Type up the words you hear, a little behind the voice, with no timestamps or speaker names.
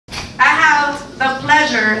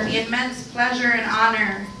pleasure, the immense pleasure and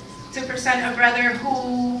honor to present a brother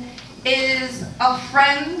who is a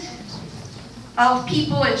friend of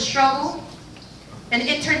people in struggle, an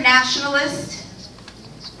internationalist,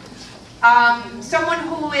 someone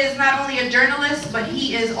who is not only a journalist, but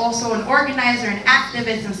he is also an organizer, an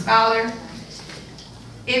activist, and scholar.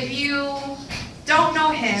 If you don't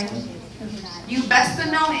know him, you best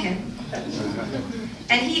to know him.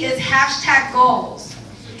 And he is #goals.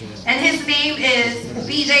 And his name is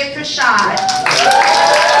Vijay Prashad.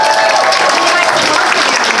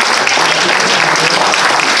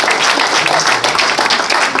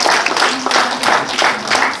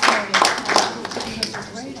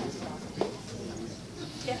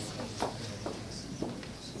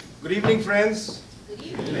 Good evening, friends.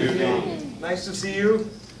 Good evening. Nice to see you.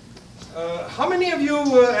 How many of you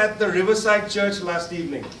were at the Riverside Church last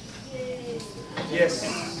evening? Yes,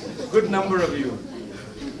 a good number of you.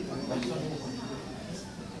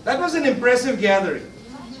 That was an impressive gathering.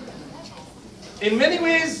 In many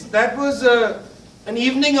ways, that was an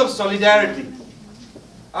evening of solidarity.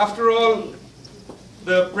 After all,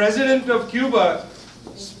 the president of Cuba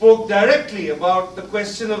spoke directly about the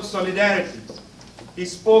question of solidarity. He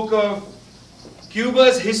spoke of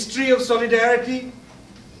Cuba's history of solidarity,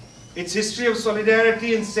 its history of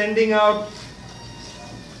solidarity in sending out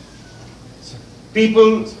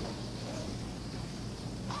people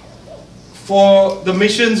for the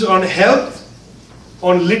missions on health,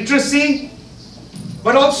 on literacy,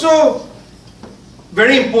 but also,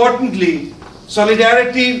 very importantly,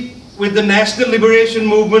 solidarity with the national liberation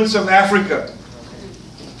movements of Africa.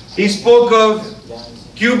 He spoke of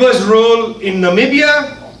Cuba's role in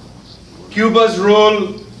Namibia, Cuba's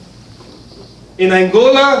role in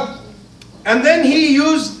Angola, and then he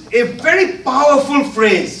used a very powerful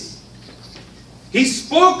phrase. He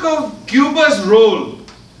spoke of Cuba's role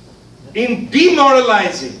in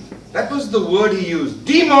demoralizing, that was the word he used,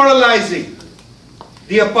 demoralizing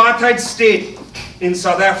the apartheid state in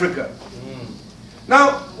South Africa.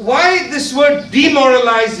 Now, why this word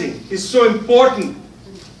demoralizing is so important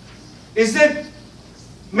is that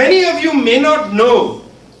many of you may not know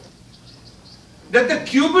that the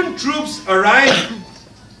Cuban troops arrived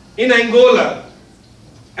in Angola,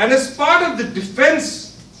 and as part of the defense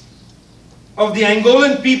of the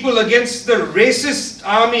Angolan people against the racist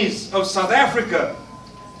armies of South Africa,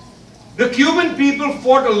 the Cuban people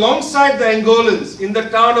fought alongside the Angolans in the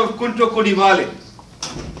town of Punta Codivale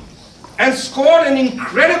and scored an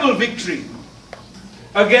incredible victory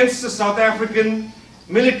against the South African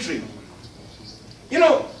military. You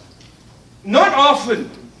know, not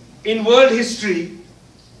often in world history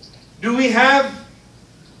do we have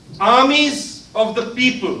armies of the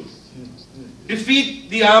people defeat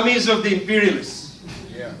the armies of the imperialists.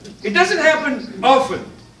 It doesn't happen often.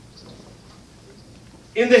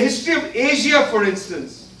 In the history of Asia, for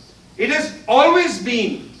instance, it has always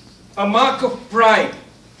been a mark of pride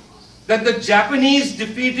that the Japanese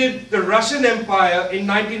defeated the Russian Empire in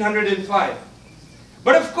 1905.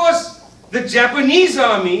 But of course, the Japanese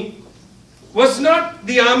army was not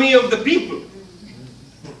the army of the people.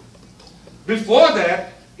 Before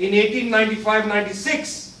that, in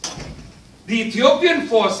 1895-96, the Ethiopian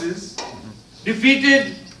forces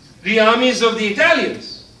defeated the armies of the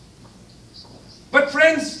Italians. But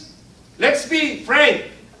friends, let's be frank,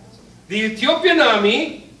 the Ethiopian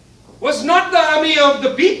army was not the army of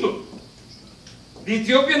the people. The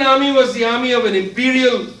Ethiopian army was the army of an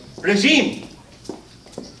imperial regime.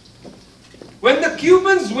 When the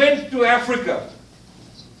Cubans went to Africa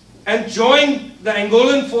and joined the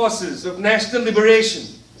Angolan forces of national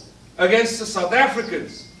liberation against the South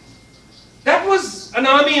Africans, that was an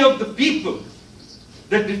army of the people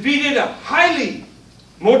that defeated a highly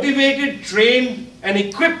motivated, trained, and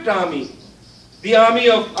equipped army, the army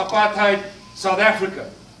of apartheid South Africa.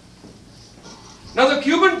 Now the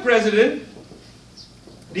Cuban president,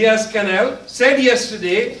 Diaz-Canel, said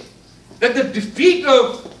yesterday that the defeat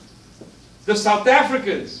of the South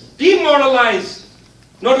Africans demoralized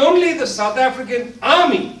not only the South African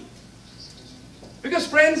army, because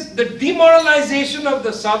friends, the demoralization of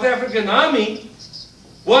the South African army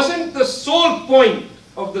wasn't the sole point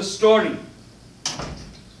of the story.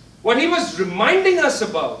 What he was reminding us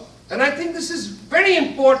about, and I think this is very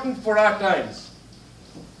important for our times,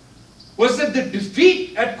 was that the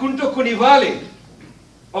defeat at Punta Codivale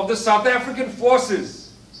of the South African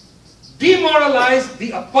forces demoralized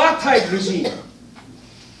the apartheid regime.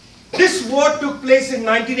 This war took place in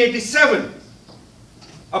 1987.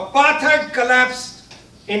 Apartheid collapsed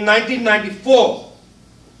in 1994.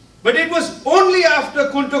 But it was only after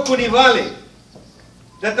Punta Codivale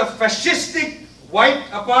that the fascistic white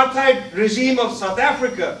apartheid regime of South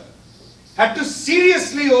Africa had to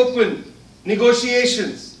seriously open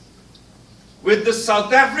negotiations with the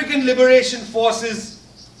South African Liberation Forces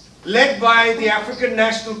led by the African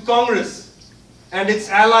National Congress and its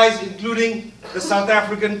allies, including the South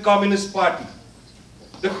African Communist Party.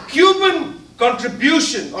 The Cuban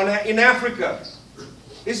contribution in Africa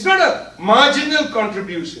is not a marginal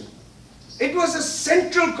contribution. It was a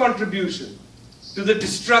central contribution to the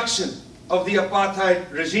destruction of the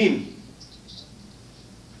apartheid regime.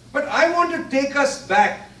 But I want to take us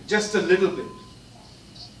back just a little bit.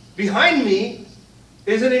 Behind me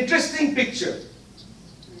is an interesting picture.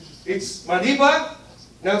 It's Madiba,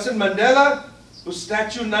 Nelson Mandela, whose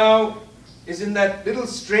statue now is in that little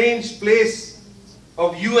strange place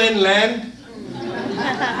of UN land.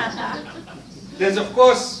 There's of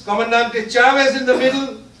course Comandante Chavez in the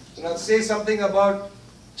middle, and I'll say something about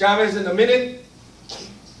Chavez in a minute.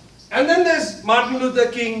 And then there's Martin Luther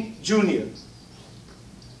King Jr.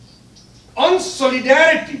 On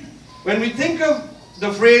solidarity, when we think of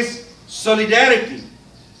the phrase solidarity,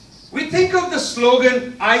 we think of the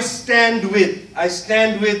slogan, I stand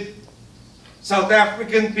with South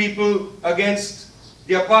African people against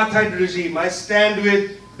the apartheid regime. I stand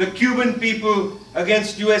with the Cuban people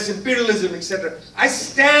against US imperialism, etc. I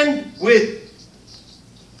stand with.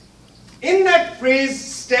 In that phrase,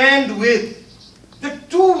 stand with, the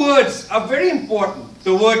two words are very important.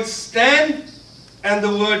 The word stand and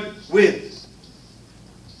the word with.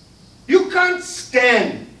 You can't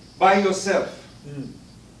stand by yourself.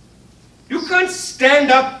 You can't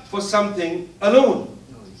stand up for something alone.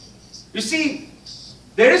 You see,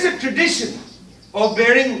 there is a tradition of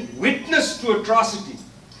bearing witness to atrocity,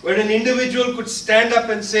 where an individual could stand up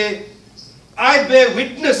and say, I bear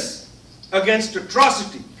witness against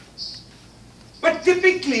atrocity. But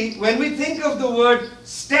typically, when we think of the word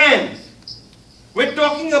stand, we're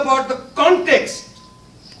talking about the context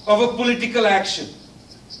of a political action.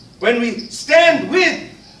 When we stand with,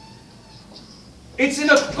 it's in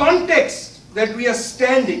a context that we are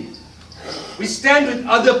standing. We stand with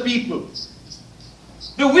other people.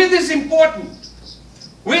 The with is important.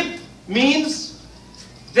 With means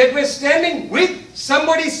that we're standing with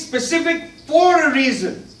somebody specific for a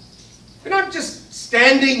reason. We're not just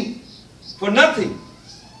standing for nothing.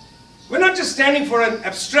 We're not just standing for an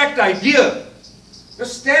abstract idea. We're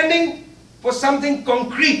standing for something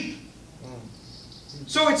concrete.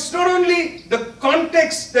 So it's not only the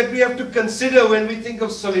context that we have to consider when we think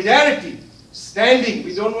of solidarity, standing.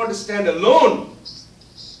 We don't want to stand alone.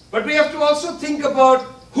 But we have to also think about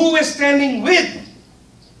who we're standing with,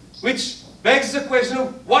 which begs the question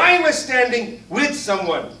of why we're standing with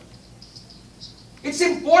someone. It's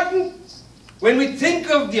important when we think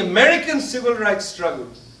of the American civil rights struggle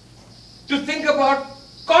to think about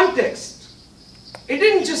context. It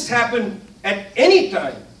didn't just happen at any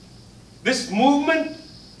time. This movement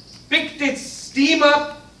picked its steam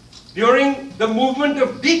up during the movement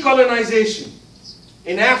of decolonization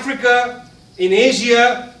in Africa, in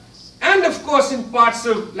Asia, and of course in parts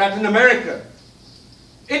of Latin America.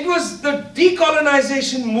 It was the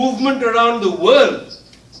decolonization movement around the world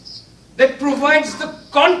that provides the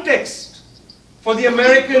context for the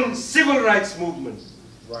American civil rights movement.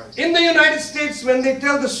 Right. In the United States, when they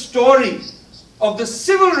tell the story of the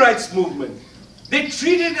civil rights movement, they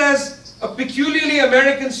treat it as a peculiarly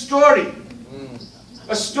American story.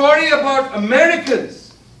 A story about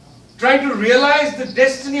Americans trying to realize the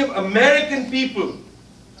destiny of American people.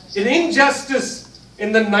 An injustice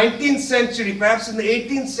in the 19th century, perhaps in the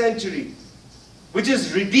 18th century, which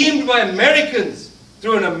is redeemed by Americans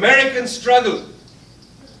through an American struggle.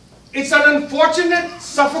 It's an unfortunate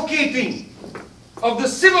suffocating of the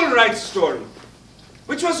civil rights story,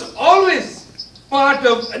 which was always part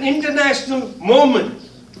of an international moment.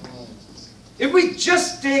 If we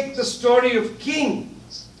just take the story of King,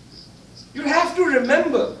 you have to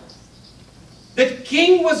remember that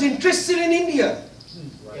King was interested in India.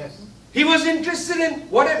 He was interested in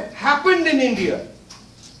what had happened in India.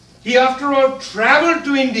 He, after all, traveled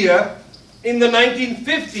to India in the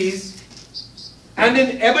 1950s and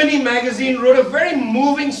in Ebony magazine wrote a very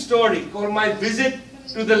moving story called My Visit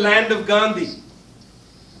to the Land of Gandhi.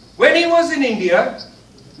 When he was in India,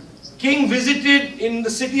 King visited in the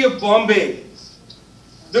city of Bombay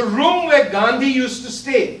the room where Gandhi used to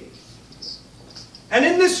stay. And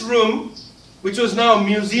in this room, which was now a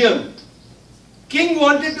museum, King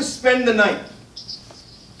wanted to spend the night.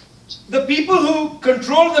 The people who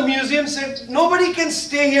controlled the museum said, nobody can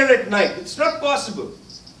stay here at night. It's not possible.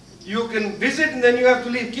 You can visit and then you have to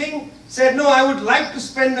leave. King said, no, I would like to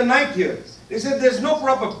spend the night here. They said, there's no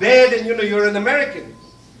proper bed and you're an American.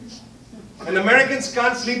 And Americans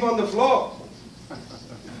can't sleep on the floor.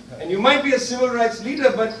 And you might be a civil rights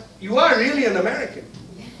leader, but you are really an American.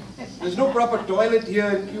 There's no proper toilet here,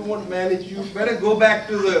 and you won't manage. You better go back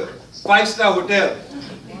to the five-star hotel.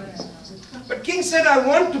 But King said, I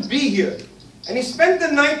want to be here. And he spent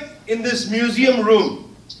the night in this museum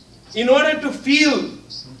room in order to feel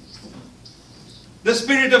the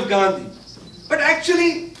spirit of Gandhi. But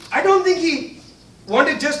actually, I don't think he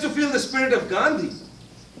wanted just to feel the spirit of Gandhi.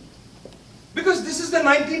 Because this is the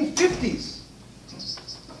 1950s.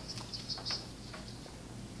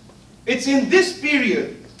 It's in this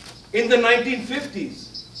period, in the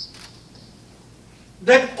 1950s,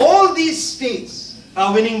 that all these states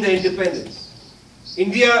are winning their independence.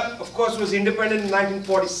 India, of course, was independent in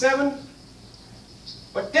 1947.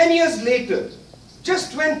 But 10 years later,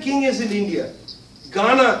 just when King is in India,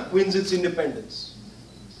 Ghana wins its independence.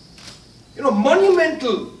 You know,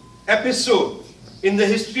 monumental episode in the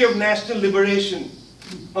history of national liberation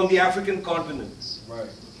on the African continent. Right.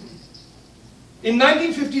 In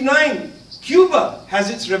 1959, Cuba has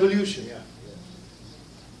its revolution. Yeah.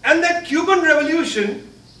 And that Cuban revolution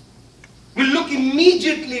will look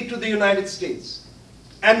immediately to the United States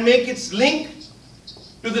and make its link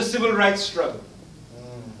to the civil rights struggle.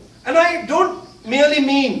 And I don't merely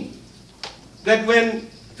mean that when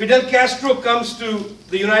Fidel Castro comes to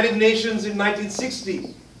the United Nations in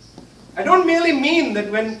 1960, I don't merely mean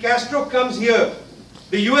that when Castro comes here,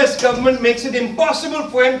 the US government makes it impossible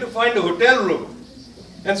for him to find a hotel room.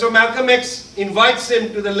 And so Malcolm X invites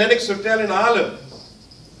him to the Lenox Hotel in Harlem.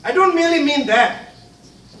 I don't merely mean that.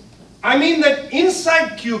 I mean that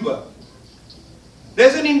inside Cuba,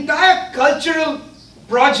 there's an entire cultural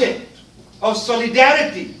project of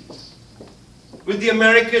solidarity with the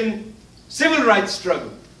American civil rights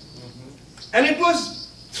struggle. And it was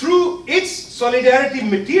through its solidarity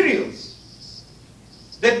materials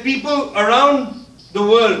that people around the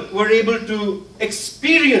world were able to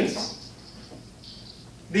experience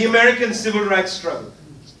the American civil rights struggle.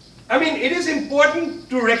 I mean, it is important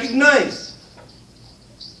to recognize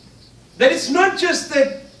that it's not just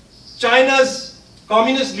that China's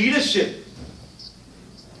communist leadership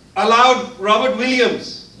allowed Robert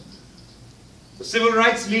Williams, the civil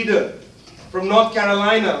rights leader from North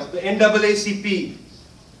Carolina, the NAACP,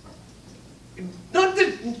 not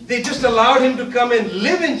that they just allowed him to come and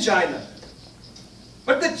live in China,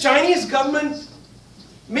 but the Chinese government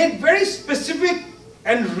made very specific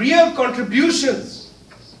and real contributions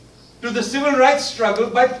to the civil rights struggle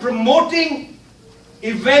by promoting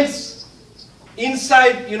events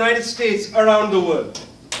inside the United States around the world,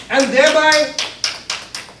 and thereby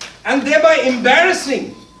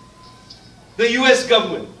embarrassing the US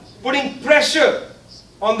government, putting pressure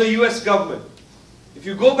on the US government. If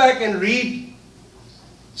you go back and read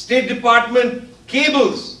State Department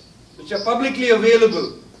cables, which are publicly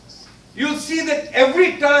available, you'll see that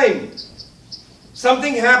every time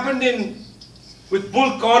something happened with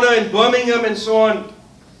Bull Connor in Birmingham and so on,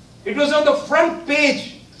 it was on the front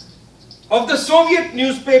page of the Soviet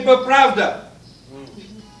newspaper Pravda.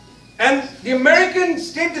 And the American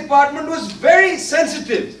State Department was very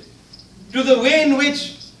sensitive to the way in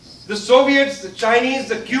which the Soviets, the Chinese,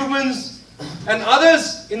 the Cubans, and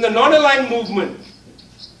others in the non-aligned movement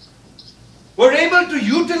were able to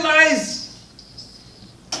utilize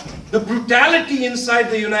the brutality inside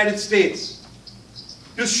the United States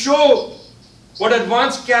to show what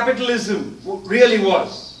advanced capitalism really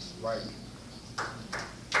was. Right.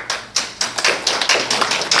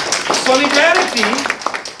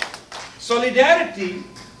 Solidarity,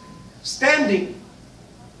 standing,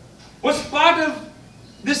 was part of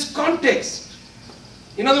this context.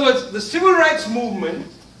 In other words, the civil rights movement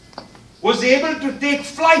was able to take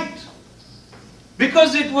flight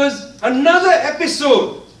because it was another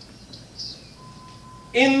episode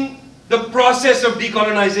in the process of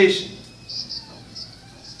decolonization.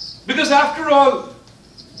 Because after all,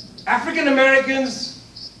 African Americans,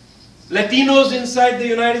 Latinos inside the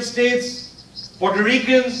United States, Puerto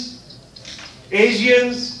Ricans,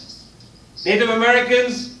 Asians, Native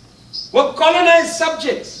Americans were colonized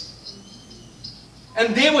subjects,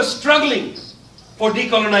 and they were struggling for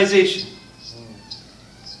decolonization.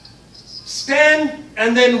 Stand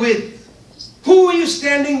and then with. Who are you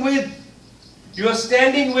standing with? You are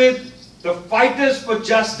standing with the fighters for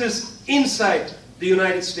justice inside the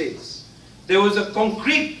United States. There was a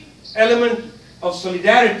concrete element of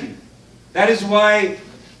solidarity. That is why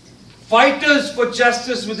fighters for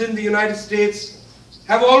justice within the United States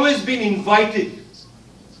have always been invited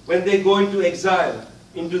when they go into exile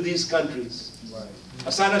into these countries. Right.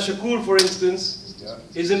 Asana Shakur, for instance,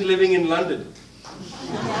 isn't living in London.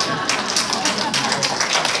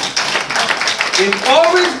 They've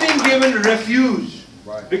always been given refuge.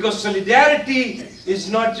 Right. Because solidarity is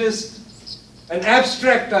not just an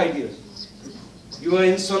abstract idea. You are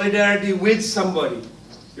in solidarity with somebody.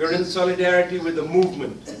 You're in solidarity with a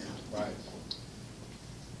movement. Right.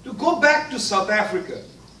 To go back to South Africa,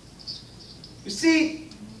 you see,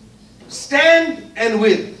 stand and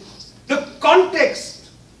with. The context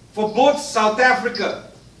for both South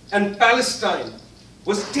Africa and Palestine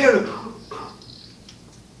was terrible.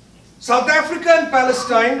 South Africa and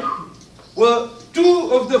Palestine were two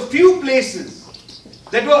of the few places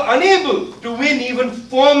that were unable to win even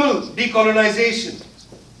formal decolonization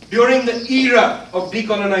during the era of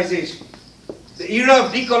decolonization. The era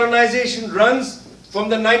of decolonization runs from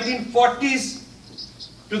the 1940s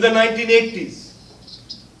to the 1980s.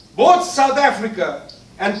 Both South Africa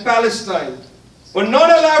and Palestine were not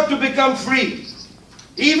allowed to become free,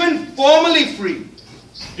 even formally free,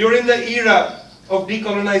 during the era of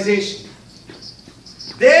decolonization.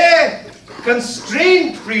 Their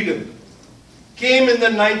constrained freedom came in the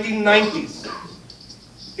 1990s.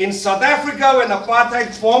 In South Africa, when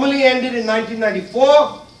apartheid formally ended in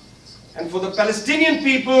 1994, and for the Palestinian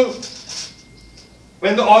people,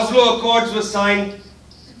 when the Oslo Accords were signed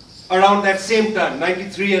around that same time,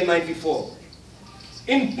 93 and 94.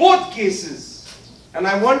 In both cases, and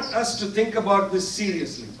I want us to think about this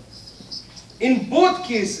seriously, in both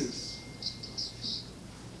cases,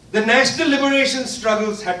 the national liberation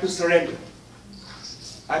struggles had to surrender.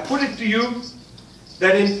 I put it to you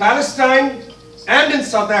that in Palestine and in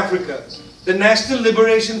South Africa, the national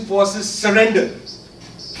liberation forces surrendered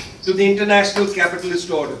to the international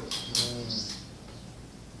capitalist order.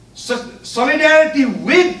 So solidarity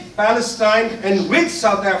with Palestine and with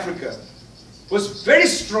South Africa was very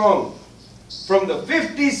strong from the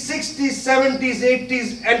 50s, 60s, 70s,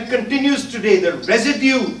 80s, and continues today. The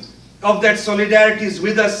residue of that solidarity is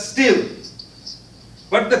with us still.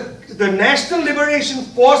 But the national liberation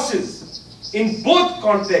forces in both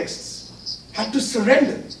contexts had to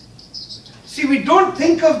surrender. See, we don't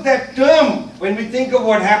think of that term when we think of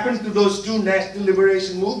what happened to those two national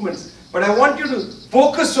liberation movements. But I want you to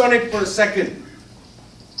focus on it for a second.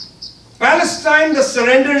 Palestine, the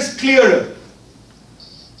surrender is clearer.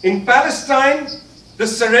 In Palestine, the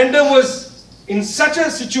surrender was in such a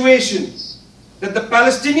situation that the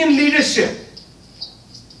Palestinian leadership,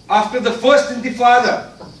 after the first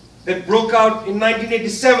Intifada that broke out in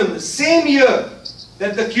 1987, the same year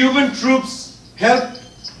that the Cuban troops helped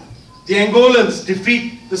the Angolans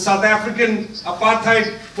defeat the South African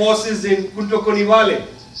apartheid forces in Punta Conivale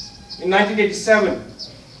in 1987.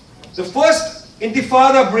 The first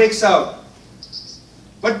Intifada breaks out.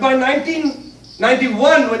 But by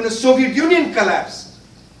 1991, when the Soviet Union collapsed,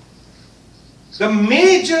 the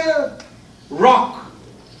major rock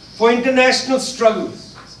for international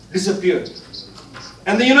struggles disappeared.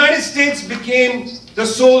 And the United States became the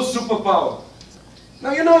sole superpower.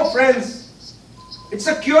 Now, you know, friends, it's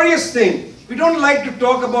a curious thing. We don't like to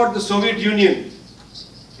talk about the Soviet Union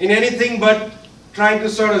in anything but trying to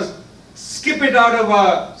sort of skip it out of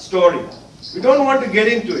our story. We don't want to get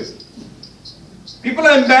into it. People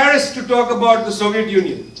are embarrassed to talk about the Soviet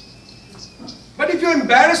Union. But if you're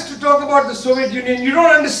embarrassed to talk about the Soviet Union, you don't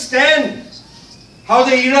understand how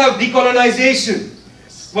the era of decolonization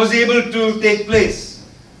was able to take place.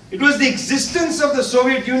 It was the existence of the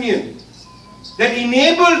Soviet Union that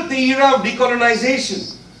enabled the era of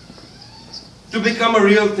decolonization to become a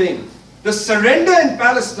real thing. The surrender in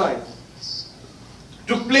Palestine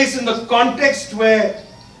took place in the context where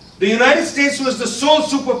the United States was the sole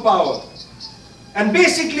superpower and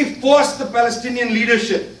basically forced the Palestinian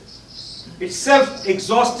leadership, itself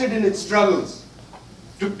exhausted in its struggles,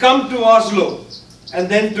 to come to Oslo and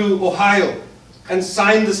then to Ohio and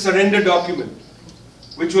sign the surrender document,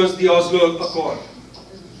 which was the Oslo Accord.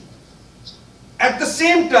 At the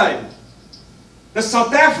same time, the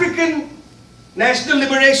South African National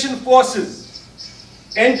Liberation Forces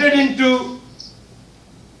entered into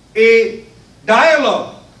a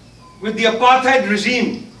dialogue with the apartheid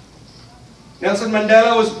regime. Nelson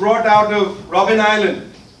Mandela was brought out of Robben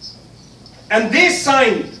Island, and they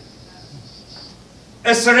signed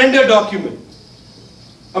a surrender document,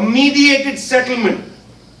 a mediated settlement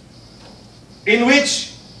in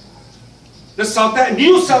which the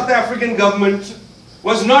new South African government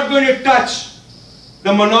was not going to touch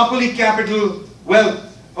the monopoly capital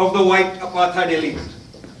wealth of the white apartheid elite.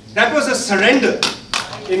 That was a surrender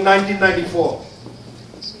in 1994.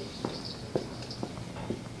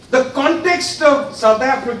 The context of South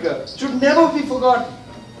Africa should never be forgotten,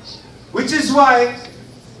 which is why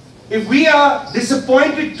if we are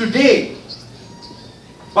disappointed today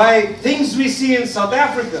by things we see in South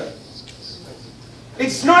Africa,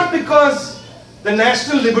 It's not because the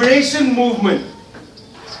national liberation movement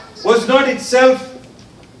was not itself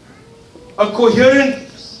a coherent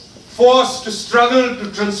force to struggle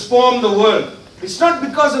to transform the world. It's not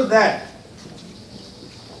because of that.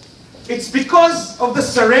 It's because of the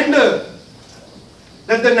surrender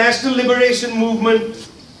that the national liberation movement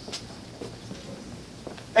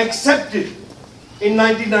accepted in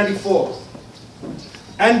 1994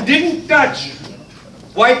 and didn't touch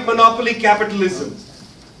white monopoly capitalism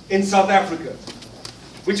in South Africa.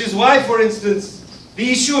 Which is why, for instance,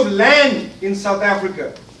 the issue of land in South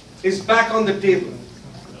Africa is back on the table.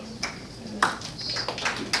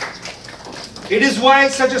 It is why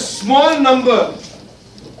such a small number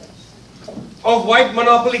of white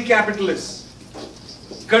monopoly capitalists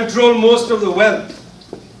control most of the wealth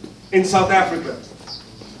in South Africa.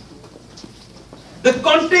 The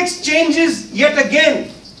context changes yet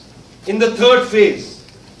again in the third phase.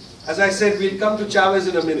 As I said, we'll come to Chavez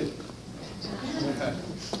in a minute.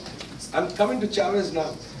 I'm coming to Chavez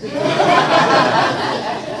now.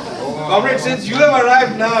 Comrade, since you have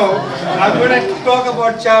arrived now, I'm going to talk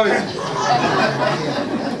about Chavez.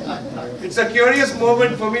 It's a curious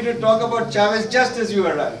moment for me to talk about Chavez just as you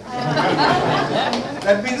arrived.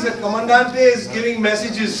 That means the Comandante is giving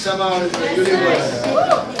messages somehow in the universe.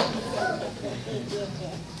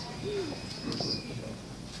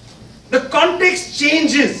 The context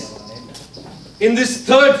changes in this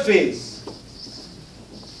third phase.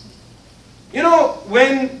 You know,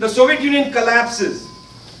 when the Soviet Union collapses,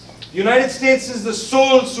 the United States is the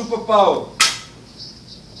sole superpower,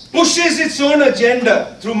 pushes its own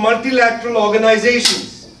agenda through multilateral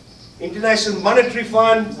organizations, International Monetary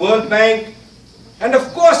Fund, World Bank, and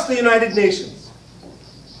of course the United Nations,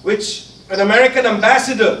 which an American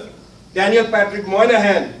ambassador, Daniel Patrick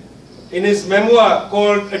Moynihan, in his memoir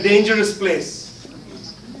called A Dangerous Place.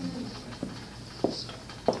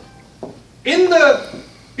 In the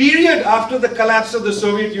period after the collapse of the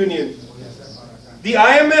Soviet Union, the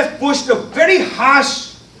IMF pushed a very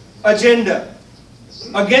harsh agenda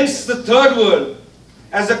against the third world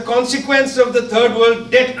as a consequence of the third world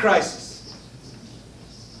debt crisis.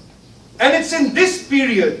 And it's in this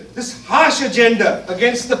period, this harsh agenda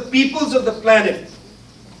against the peoples of the planet,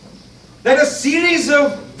 that a series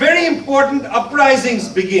of very important uprisings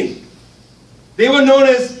begin. They were known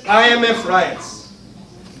as IMF riots.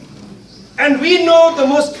 And we know the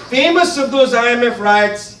most famous of those IMF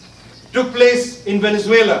riots took place in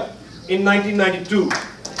Venezuela in 1992,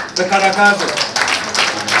 the Caracazo.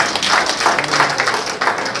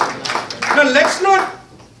 Now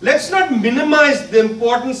let's not minimize the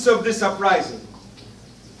importance of this uprising,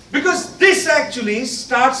 because this actually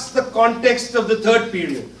starts the context of the third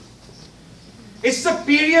period. It's the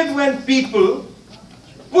period when people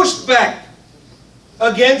pushed back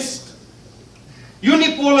against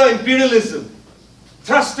unipolar imperialism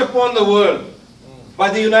thrust upon the world by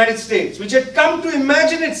the United States, which had come to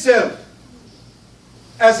imagine itself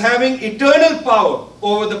as having eternal power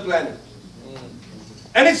over the planet.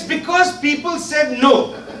 And it's because people said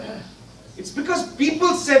no. It's because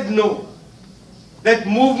people said no that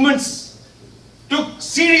movements took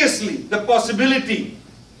seriously the possibility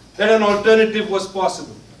that an alternative was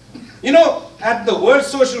possible. You know, at the World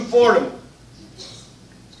Social Forum,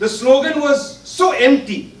 the slogan was so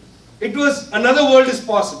empty. It was, another world is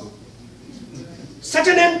possible. Such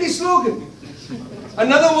an empty slogan.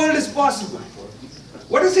 Another world is possible.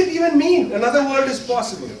 What does it even mean, another world is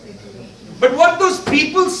possible? But what those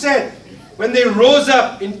people said when they rose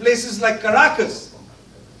up in places like Caracas,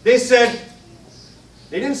 they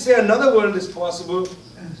didn't say another world is possible.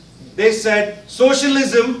 They said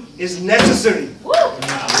socialism is necessary.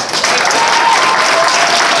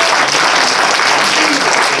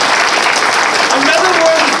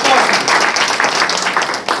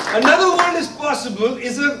 Another world is possible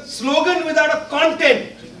is a slogan without a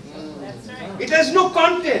content. It has no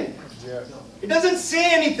content. It doesn't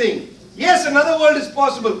say anything. Yes, another world is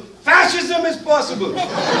possible. Fascism is possible.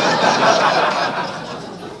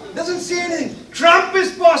 It doesn't say anything. Trump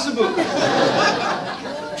is possible.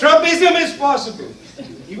 Trumpism is possible.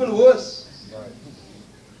 Even worse.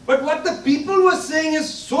 But what the people were saying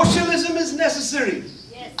is socialism is necessary.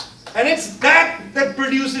 And it's that that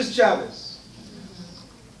produces Chavez.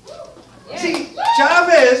 See,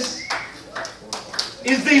 Chavez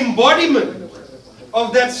is the embodiment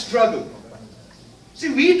of that struggle.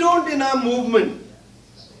 See, we don't in our movement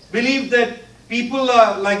believe that people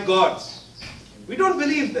are like gods. We don't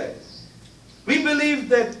believe that. We believe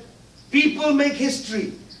that people make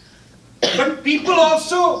history. But people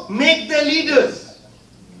also make their leaders.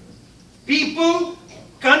 People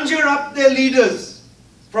conjure up their leaders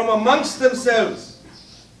from amongst themselves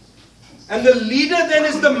And the leader then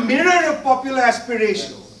is the mirror of popular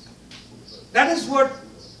aspiration. That is what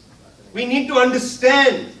we need to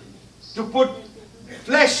understand to put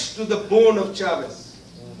flesh to the bone of Chavez.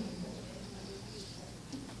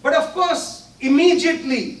 But of course,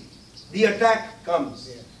 immediately the attack comes.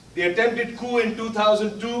 The attempted coup in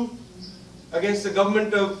 2002 against the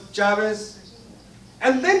government of Chavez.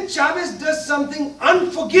 And then Chavez does something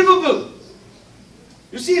unforgivable.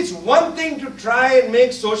 You see, it's one thing to try and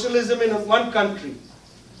make socialism in one country.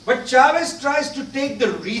 But Chavez tries to take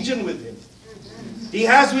the region with him. He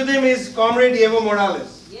has with him his comrade Evo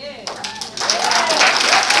Morales. Yeah.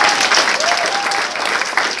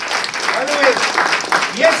 By the way,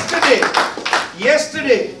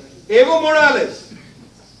 yesterday, Evo Morales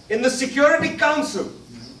in the Security Council,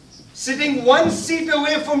 sitting one seat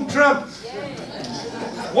away from Trump,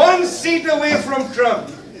 one seat away from Trump,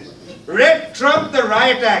 read Trump the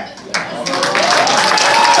Riot Act.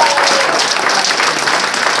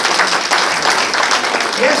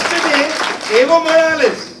 Yesterday, Evo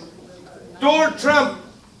Morales told Trump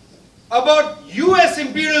about US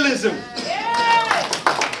imperialism.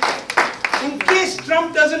 In case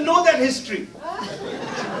Trump doesn't know that history.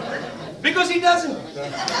 Because he doesn't.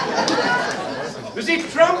 You see,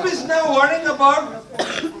 Trump is now worrying about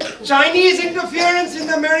Chinese interference in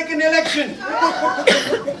the American election.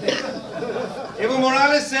 Evo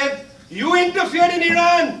Morales said, you interfered in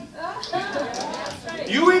Iran.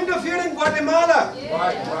 You interfered in Guatemala.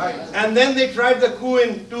 And then they tried the coup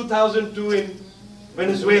in 2002 in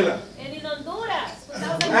Venezuela. And in Honduras.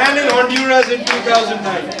 And in Honduras in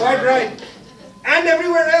 2009. Quite right. And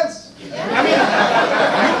everywhere else. I mean,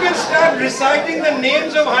 you can start reciting the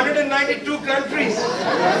names of 192 countries.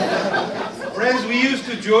 Friends, we used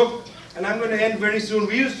to joke, and I'm going to end very soon.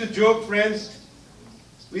 We used to joke, friends.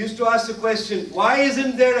 We used to ask the question, why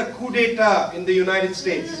isn't there a coup d'etat in the United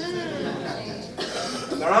States?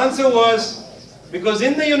 And our answer was, because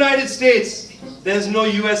in the United States, there's no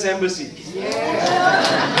US embassy.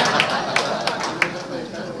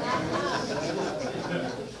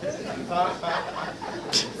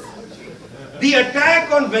 The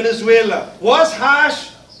attack on Venezuela was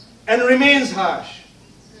harsh and remains harsh.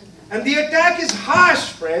 And the attack is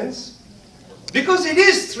harsh, friends, because it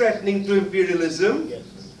is threatening to imperialism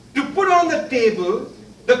to put on the table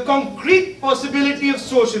the concrete possibility of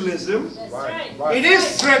socialism. It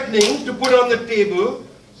is threatening to put on the table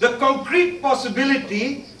the concrete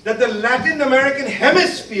possibility that the Latin American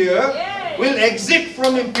hemisphere will exit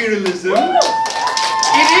from imperialism.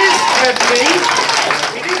 It is threatening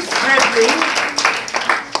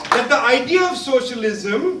that the idea of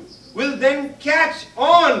socialism will then catch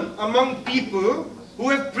on among people who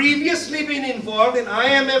have previously been involved in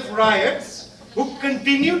IMF riots, who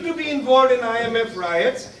continue to be involved in IMF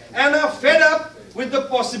riots, and are fed up with the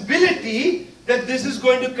possibility that this is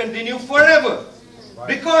going to continue forever.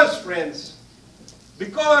 Because, friends,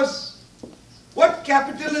 because what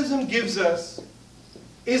capitalism gives us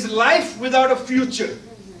is life without a future.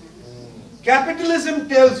 Capitalism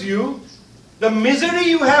tells you the misery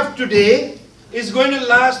you have today is going to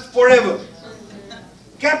last forever.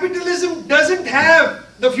 Capitalism doesn't have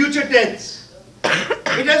the future tense.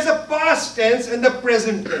 It has the past tense and the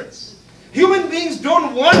present tense. Human beings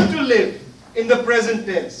don't want to live in the present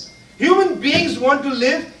tense. Human beings want to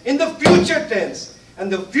live in the future tense.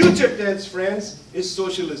 And the future tense, friends, is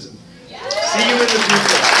socialism. See you in the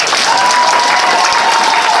future.